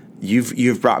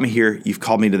 you've brought me here. You've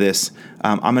called me to this.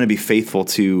 I'm going to be faithful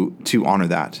to honor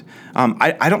that.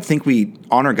 I don't think we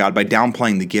honor God by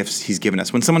downplaying the gifts he's given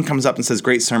us. When someone comes up and says,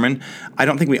 great sermon, I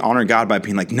don't think we honor God by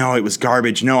being like, no, it was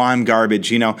garbage. No, I'm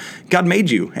garbage. God made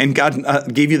you, and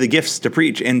God gave you the gifts to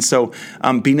preach. And so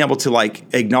being able to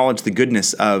acknowledge the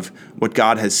goodness of what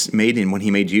God has made in when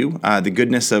he made you, the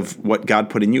goodness of what God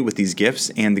put in you with these gifts,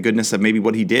 and the goodness of maybe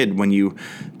what he did when you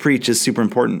preach is super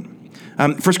important.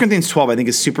 1 Corinthians 12, I think,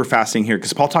 is super fascinating here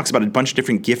because Paul talks about a bunch of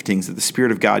different giftings that the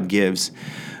Spirit of God gives.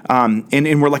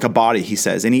 And we're like a body, he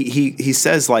says. And he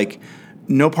says,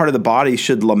 no part of the body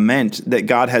should lament that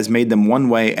God has made them one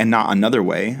way and not another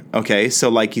way. Okay,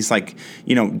 so he's like,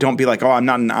 don't be like, oh, I'm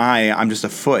not an eye, I'm just a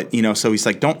foot. So he's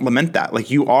like, don't lament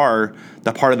that. You are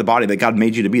the part of the body that God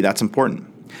made you to be. That's important.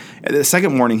 The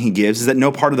second warning he gives is that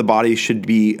no part of the body should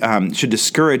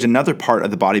discourage another part of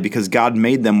the body because God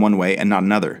made them one way and not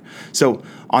another. So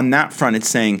on that front, it's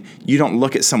saying you don't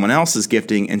look at someone else's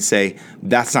gifting and say,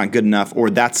 that's not good enough, or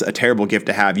that's a terrible gift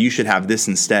to have. You should have this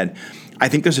instead. I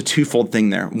think there's a twofold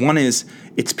thing there. One is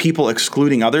it's people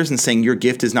excluding others and saying your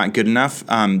gift is not good enough,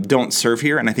 don't serve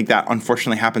here. And I think that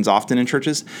unfortunately happens often in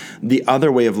churches. The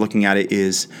other way of looking at it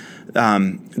is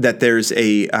that there's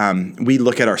we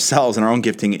look at ourselves and our own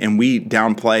gifting and we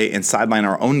downplay and sideline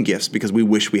our own gifts because we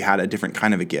wish we had a different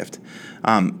kind of a gift.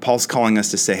 Paul's calling us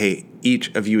to say, hey,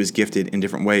 each of you is gifted in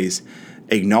different ways.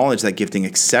 Acknowledge that gifting,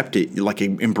 accept it,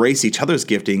 embrace each other's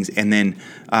giftings, and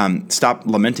then stop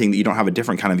lamenting that you don't have a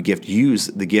different kind of a gift. Use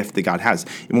the gift that God has.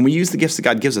 And when we use the gifts that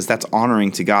God gives us, that's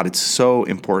honoring to God. It's so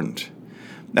important.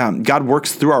 God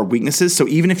works through our weaknesses. So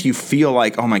even if you feel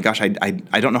like, oh my gosh, I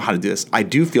don't know how to do this, I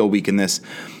do feel weak in this,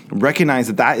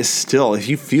 recognize that is still, if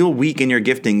you feel weak in your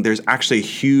gifting, there's actually a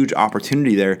huge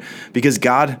opportunity there because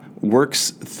God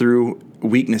works through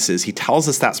weaknesses. He tells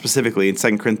us that specifically in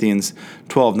 2 Corinthians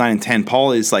 12, 9 and 10.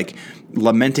 Paul is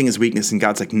lamenting his weakness, and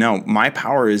God's like, no, my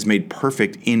power is made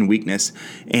perfect in weakness.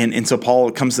 And so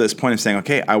Paul comes to this point of saying,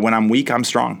 okay, when I'm weak, I'm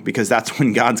strong, because that's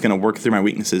when God's going to work through my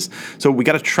weaknesses. So we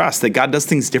got to trust that God does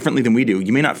things differently than we do.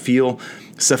 You may not feel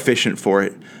sufficient for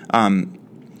it,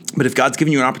 but if God's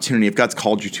given you an opportunity, if God's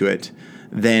called you to it,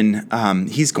 then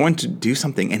he's going to do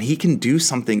something, and he can do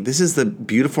something. This is the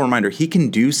beautiful reminder. He can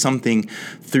do something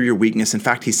through your weakness. In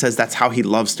fact, he says that's how he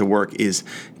loves to work, is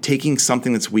taking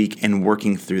something that's weak and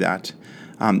working through that.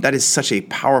 That is such a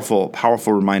powerful,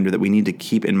 powerful reminder that we need to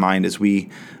keep in mind as we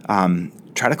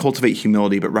try to cultivate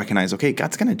humility, but recognize, okay,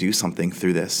 God's going to do something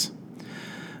through this.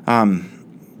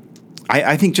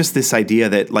 I think just this idea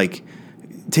that, like,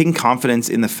 taking confidence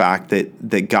in the fact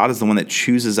that God is the one that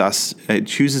chooses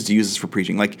to use us for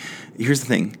preaching. Like, here's the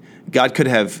thing. God could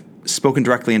have spoken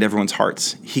directly into everyone's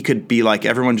hearts. He could be like,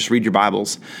 everyone just read your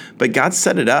Bibles. But God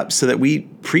set it up so that we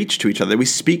preach to each other, that we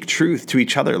speak truth to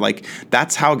each other. Like,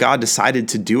 that's how God decided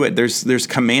to do it. There's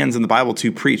commands in the Bible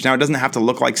to preach. Now, it doesn't have to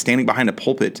look like standing behind a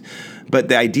pulpit, but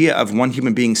the idea of one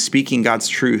human being speaking God's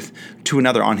truth to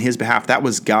another on his behalf, that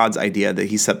was God's idea, that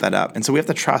he set that up. And so we have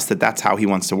to trust that that's how he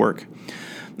wants to work.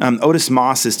 Otis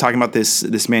Moss is talking about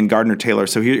this man, Gardner Taylor.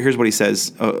 So here's what he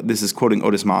says. This is quoting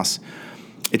Otis Moss.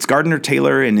 It's Gardner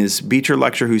Taylor in his Beecher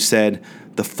lecture who said,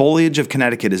 "The foliage of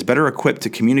Connecticut is better equipped to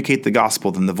communicate the gospel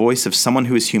than the voice of someone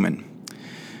who is human."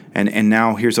 And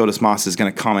now here's Otis Moss is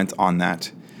going to comment on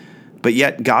that. "But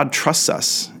yet God trusts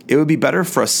us. It would be better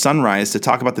for a sunrise to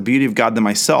talk about the beauty of God than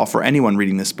myself or anyone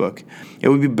reading this book. It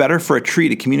would be better for a tree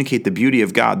to communicate the beauty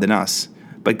of God than us.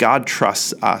 But God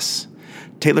trusts us."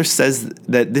 Taylor says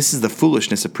that this is the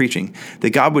foolishness of preaching, that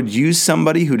God would use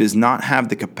somebody who does not have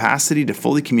the capacity to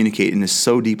fully communicate and is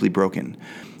so deeply broken.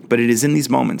 But it is in these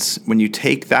moments when you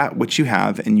take that which you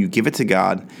have and you give it to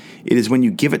God, it is when you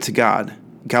give it to God,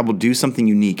 God will do something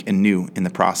unique and new in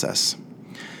the process.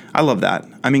 I love that.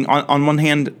 I mean, on one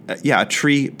hand, a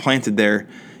tree planted there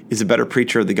is a better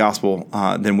preacher of the gospel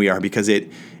than we are, because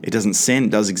it doesn't sin. It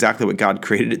does exactly what God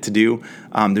created it to do.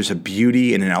 There's a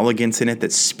beauty and an elegance in it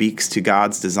that speaks to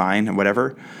God's design and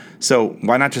whatever. So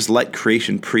why not just let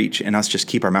creation preach and us just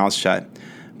keep our mouths shut?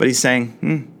 But he's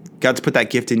saying, God's put that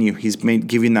gift in you. He's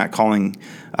giving that calling.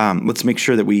 Let's make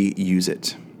sure that we use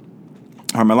it.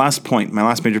 All right, my last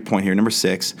major point here, number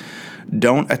 6,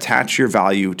 don't attach your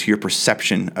value to your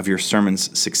perception of your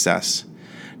sermon's success.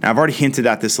 Now, I've already hinted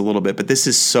at this a little bit, but this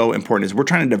is so important. As we're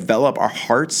trying to develop our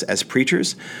hearts as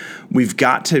preachers, we've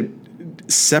got to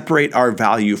separate our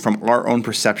value from our own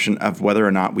perception of whether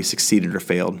or not we succeeded or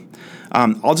failed.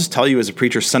 I'll just tell you, as a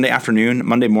preacher, Sunday afternoon,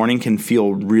 Monday morning can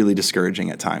feel really discouraging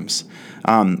at times.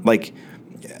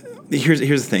 Here's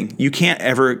the thing. You can't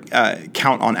ever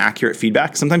count on accurate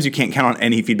feedback. Sometimes you can't count on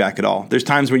any feedback at all. There's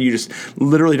times when you just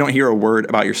literally don't hear a word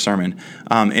about your sermon,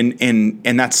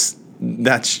 and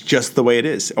that's just the way it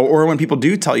is. Or when people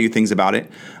do tell you things about it,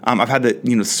 I've had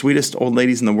the sweetest old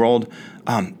ladies in the world.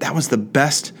 That was the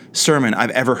best sermon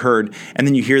I've ever heard, and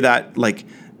then you hear that like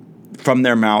from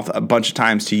their mouth a bunch of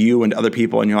times to you and to other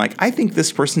people, and you're like, I think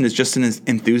this person is just an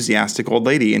enthusiastic old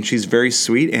lady, and she's very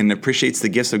sweet and appreciates the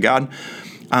gifts of God.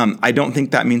 I don't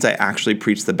think that means I actually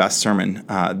preach the best sermon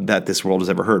that this world has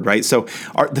ever heard, right? So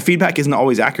the feedback isn't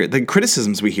always accurate. The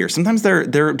criticisms we hear, sometimes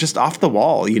they're just off the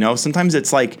wall, Sometimes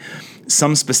it's like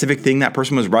some specific thing that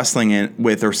person was wrestling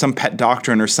with, or some pet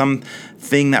doctrine, or some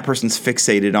thing that person's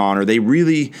fixated on, or they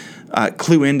really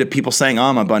clue into people saying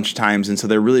a bunch of times, and so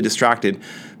they're really distracted.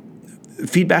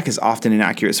 Feedback is often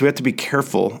inaccurate, so we have to be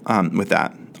careful with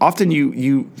that. Often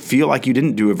you feel like you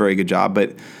didn't do a very good job,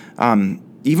 but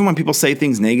even when people say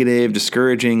things negative,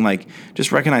 discouraging, like,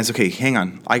 just recognize, okay, hang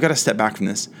on, I got to step back from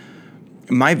this.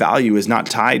 My value is not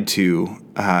tied to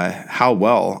how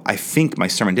well I think my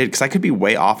sermon did, because I could be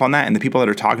way off on that, and the people that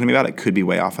are talking to me about it could be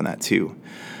way off on that too.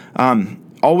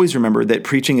 Always remember that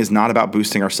preaching is not about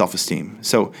boosting our self-esteem.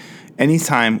 So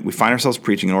anytime we find ourselves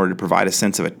preaching in order to provide a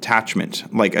sense of attachment,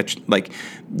 like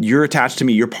you're attached to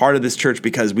me, you're part of this church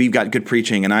because we've got good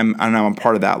preaching, and I'm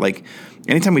part of that. Like,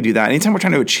 anytime we do that, anytime we're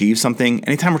trying to achieve something,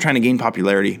 anytime we're trying to gain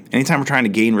popularity, anytime we're trying to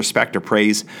gain respect or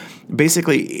praise,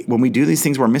 basically, when we do these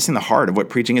things, we're missing the heart of what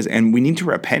preaching is, and we need to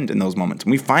repent in those moments.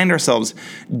 When we find ourselves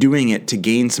doing it to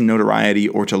gain some notoriety,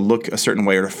 or to look a certain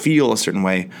way, or to feel a certain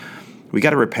way, we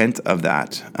got to repent of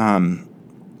that.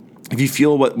 If you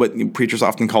feel what preachers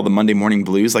often call the Monday morning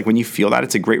blues, like when you feel that,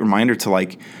 it's a great reminder to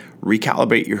like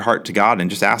recalibrate your heart to God and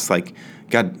just ask, like,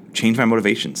 God, change my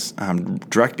motivations.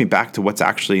 Direct me back to what's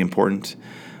actually important.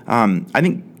 I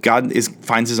think God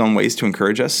finds his own ways to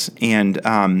encourage us. And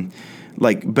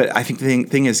but I think the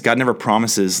thing is, God never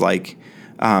promises like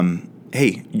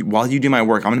hey, while you do my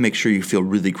work, I'm going to make sure you feel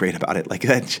really great about it. Like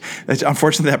that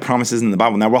unfortunately, that promise isn't in the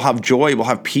Bible. Now we'll have joy, we'll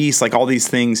have peace, like all these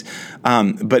things.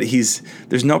 But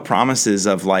there's no promises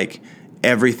of like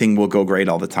everything will go great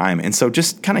all the time. And so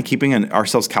just kind of keeping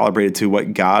ourselves calibrated to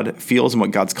what God feels and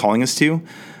what God's calling us to.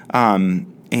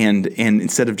 And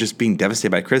instead of just being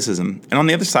devastated by criticism. And on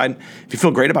the other side, if you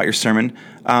feel great about your sermon,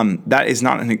 that is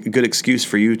not a good excuse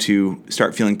for you to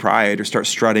start feeling pride or start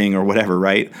strutting or whatever,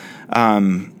 right?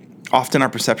 Often our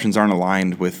perceptions aren't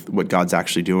aligned with what God's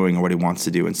actually doing or what he wants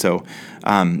to do. And so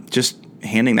just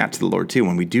handing that to the Lord too.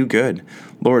 When we do good,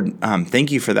 Lord,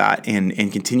 thank you for that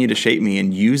and continue to shape me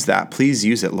and use that. Please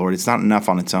use it, Lord. It's not enough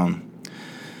on its own.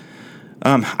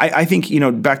 I think,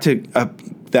 back to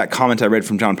that comment I read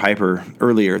from John Piper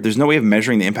earlier, there's no way of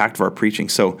measuring the impact of our preaching.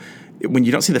 So when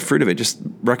you don't see the fruit of it, just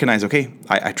recognize, okay,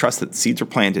 I trust that seeds are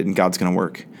planted and God's going to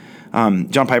work.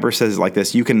 John Piper says it like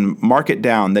this: you can mark it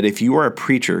down that if you are a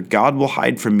preacher, God will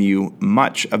hide from you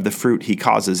much of the fruit he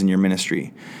causes in your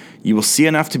ministry. You will see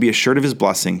enough to be assured of his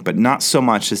blessing, but not so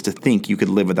much as to think you could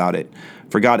live without it.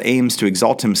 For God aims to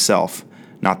exalt himself,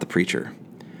 not the preacher.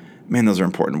 Man, those are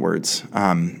important words.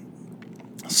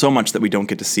 So much that we don't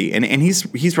get to see. And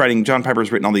he's writing, John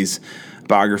Piper's written all these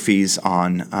biographies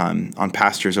on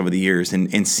pastors over the years,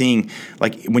 and seeing,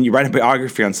 like, when you write a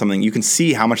biography on something, you can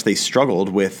see how much they struggled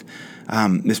with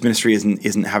this ministry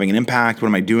isn't having an impact. What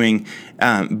am I doing?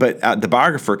 But the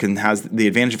biographer has the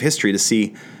advantage of history to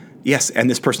see, yes, and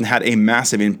this person had a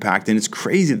massive impact, and it's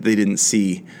crazy that they didn't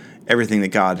see everything that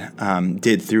God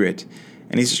did through it.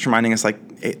 And he's just reminding us, like,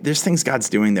 there's things God's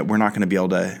doing that we're not going to be able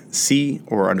to see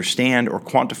or understand or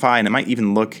quantify, and it might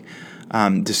even look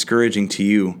discouraging to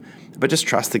you. But just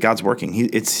trust that God's working.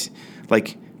 It's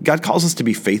like God calls us to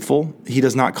be faithful. He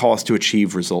does not call us to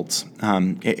achieve results.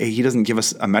 He doesn't give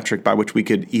us a metric by which we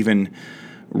could even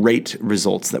rate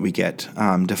results that we get,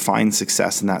 define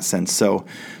success in that sense. So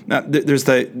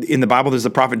in the Bible, there's the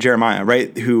prophet Jeremiah,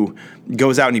 right, who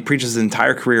goes out and he preaches his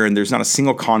entire career, and there's not a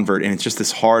single convert, and it's just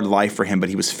this hard life for him, but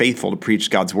he was faithful to preach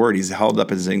God's word. He's held up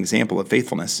as an example of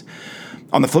faithfulness.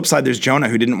 On the flip side, there's Jonah,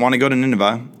 who didn't want to go to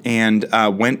Nineveh and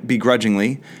went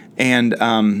begrudgingly. And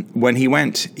when he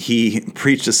went, he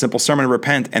preached a simple sermon to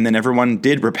repent, and then everyone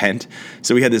did repent.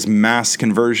 So we had this mass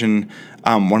conversion,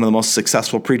 one of the most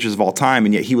successful preachers of all time,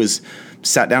 and yet he was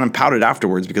sat down and pouted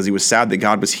afterwards because he was sad that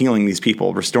God was healing these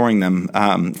people, restoring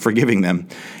them, forgiving them.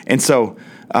 And so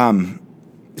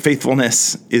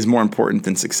faithfulness is more important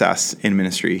than success in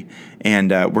ministry,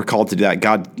 and we're called to do that.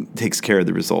 God takes care of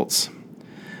the results.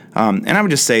 And I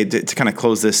would just say to kind of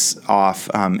close this off,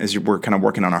 as we're kind of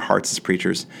working on our hearts as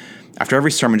preachers, after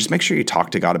every sermon, just make sure you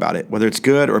talk to God about it, whether it's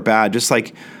good or bad. Just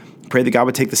like pray that God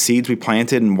would take the seeds we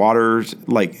planted and watered,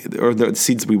 or the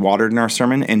seeds we watered in our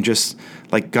sermon, and just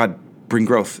like, God, bring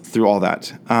growth through all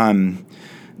that.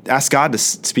 Ask God to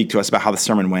speak to us about how the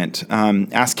sermon went.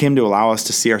 Ask him to allow us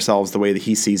to see ourselves the way that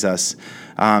he sees us.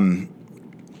 And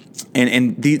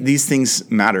these things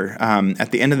matter.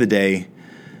 At the end of the day,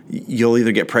 you'll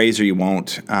either get praise or you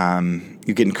won't.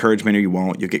 You get encouragement or you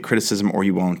won't. You'll get criticism or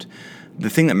you won't. The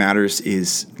thing that matters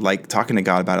is like talking to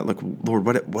God about it. Look, Lord,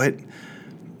 what?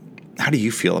 How do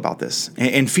you feel about this?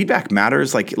 And feedback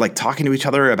matters. Like talking to each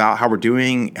other about how we're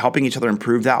doing, helping each other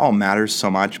improve. That all matters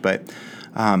so much. But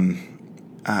at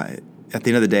the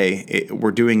end of the day,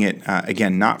 we're doing it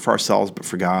again, not for ourselves, but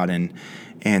for God.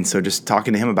 And so just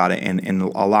talking to him about it and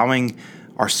allowing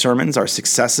our sermons, our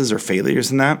successes or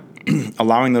failures in that,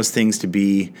 allowing those things to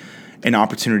be an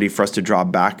opportunity for us to draw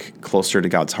back closer to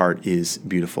God's heart is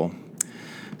beautiful.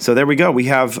 So there we go. We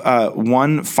have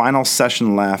one final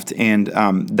session left, and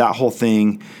that whole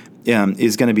thing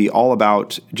is going to be all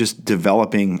about just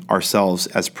developing ourselves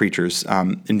as preachers,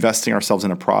 investing ourselves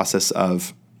in a process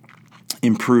of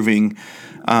improving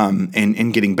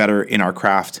and getting better in our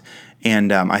craft.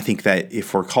 And I think that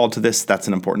if we're called to this, that's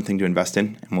an important thing to invest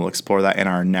in, and we'll explore that in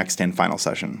our next and final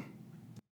session.